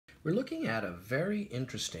We're looking at a very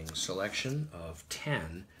interesting selection of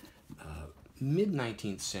 10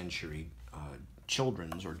 mid-19th century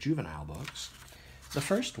children's or juvenile books. The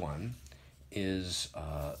first one is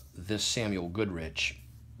this Samuel Goodrich,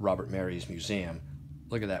 Robert Mary's Museum.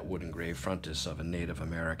 Look at that wood engraved frontis of a Native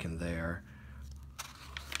American there.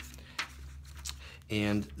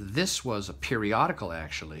 And this was a periodical,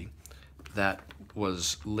 actually, that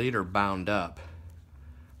was later bound up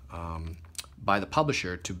by the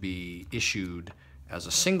publisher to be issued as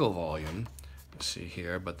a single volume. You see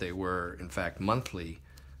here, but they were, in fact, monthly,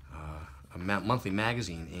 a monthly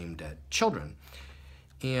magazine aimed at children.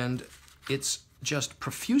 And it's just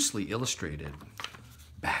profusely illustrated,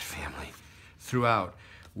 Bat Family, throughout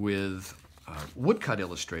with woodcut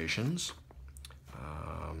illustrations.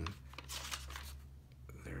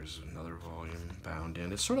 There's another volume bound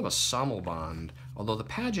in. It's sort of a sammelband. Although the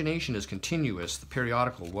pagination is continuous, the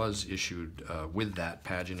periodical was issued with that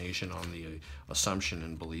pagination on the assumption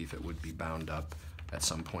and belief it would be bound up at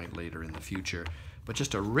some point later in the future. But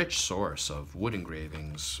just a rich source of wood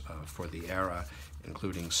engravings for the era,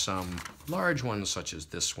 including some large ones such as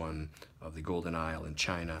this one of the Golden Isle in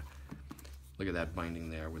China. Look at that binding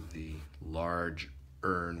there with the large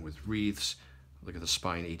urn with wreaths. Look at the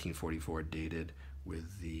spine, 1844 dated,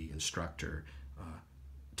 with the instructor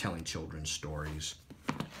telling children's stories.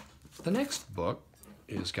 The next book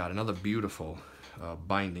has got another beautiful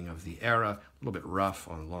binding of the era, a little bit rough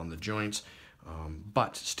along the joints,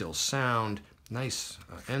 but still sound. Nice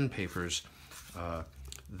end papers.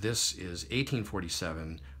 This is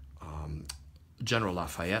 1847, General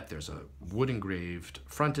Lafayette. There's a wood engraved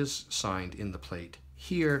frontis signed in the plate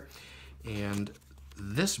here, and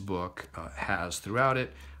this book has throughout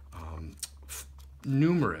it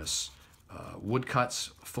numerous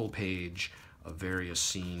woodcuts, full page of various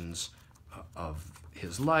scenes of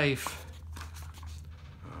his life,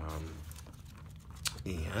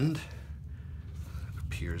 and it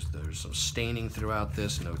appears there's some staining throughout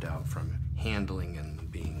this, no doubt from handling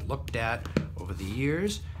and being looked at over the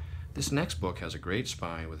years. This next book has a great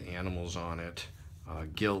spine with animals on it,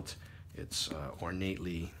 gilt. It's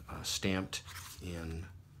ornately stamped in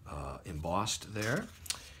embossed there.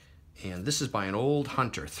 And this is by an old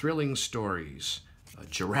hunter, Thrilling Stories,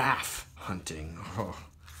 giraffe hunting. Oh,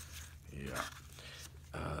 yeah.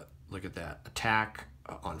 Look at that, attack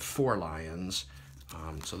on 4 lions.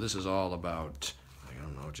 So this is all about, I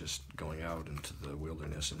don't know, just going out into the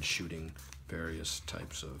wilderness and shooting various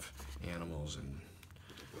types of animals and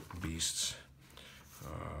beasts.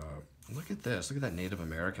 Look at this, look at that Native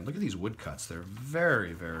American. Look at these woodcuts. They're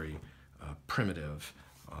very, very primitive.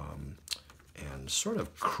 And sort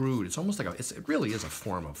of crude. It's almost like it really is a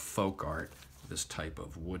form of folk art, this type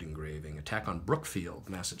of wood engraving. Attack on Brookfield,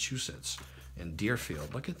 Massachusetts, and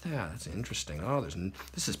Deerfield. Look at that. That's interesting. Oh,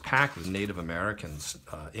 this is packed with Native Americans,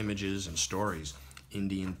 images and stories.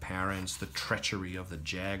 Indian parents, the treachery of the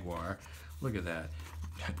jaguar. Look at that.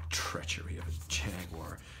 Treachery of a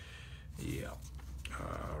jaguar. Yeah.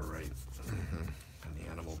 All right. An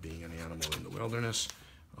animal being an animal in the wilderness.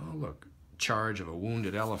 Oh, look. Charge of a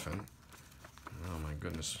wounded elephant. Oh my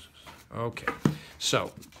goodness. Okay,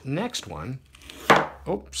 so next one,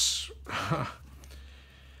 oops,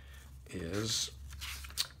 is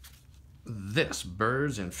this,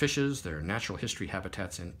 Birds and Fishes, Their Natural History,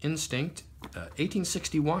 Habitats, and Instinct,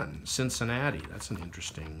 1861, Cincinnati. That's an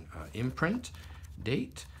interesting imprint,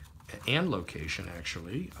 date, and location,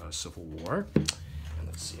 actually, Civil War. And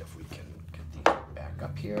let's see if we can get these back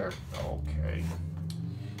up here. Okay.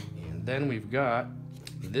 And then we've got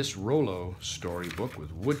this Rollo storybook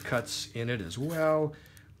with woodcuts in it as well.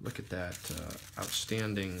 Look at that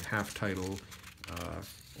outstanding half-title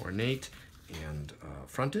ornate and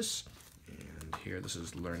frontis. And here, this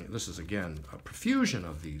is again a profusion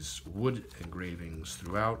of these wood engravings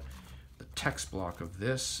throughout. The text block of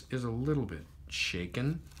this is a little bit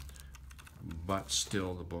shaken, but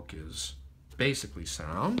still the book is basically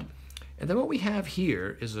sound. And then what we have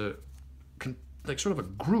here is like sort of a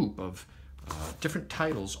group of different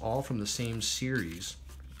titles, all from the same series,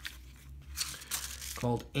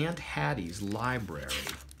 called Aunt Hattie's Library.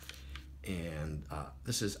 And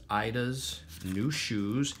this is Ida's New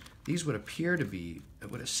Shoes. These would appear to be,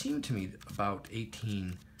 it would have seemed to me about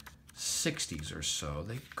 1860s or so.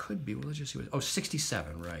 They could be, well, let's just see what, oh,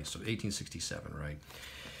 67, right, so 1867, right.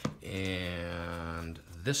 And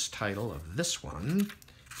this title of this one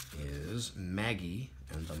is Maggie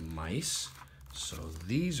and the Mice. So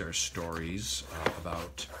these are stories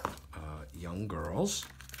about young girls.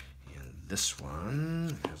 And this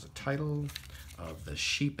one has a title of The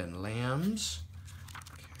Sheep and Lambs.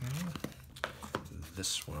 Okay.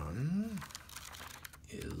 This one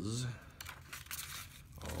is,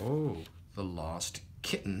 oh, The Lost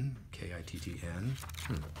Kitten, K-I-T-T-N.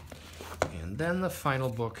 And then the final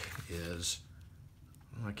book is,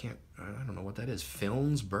 oh, I don't know what that is.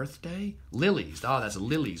 Film's Birthday? Lily's. Oh, that's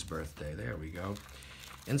Lily's Birthday. There we go.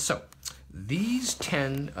 And so, these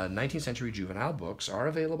 10 19th century juvenile books are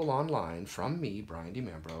available online from me, Brian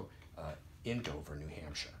DiMembro, in Dover, New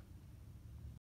Hampshire.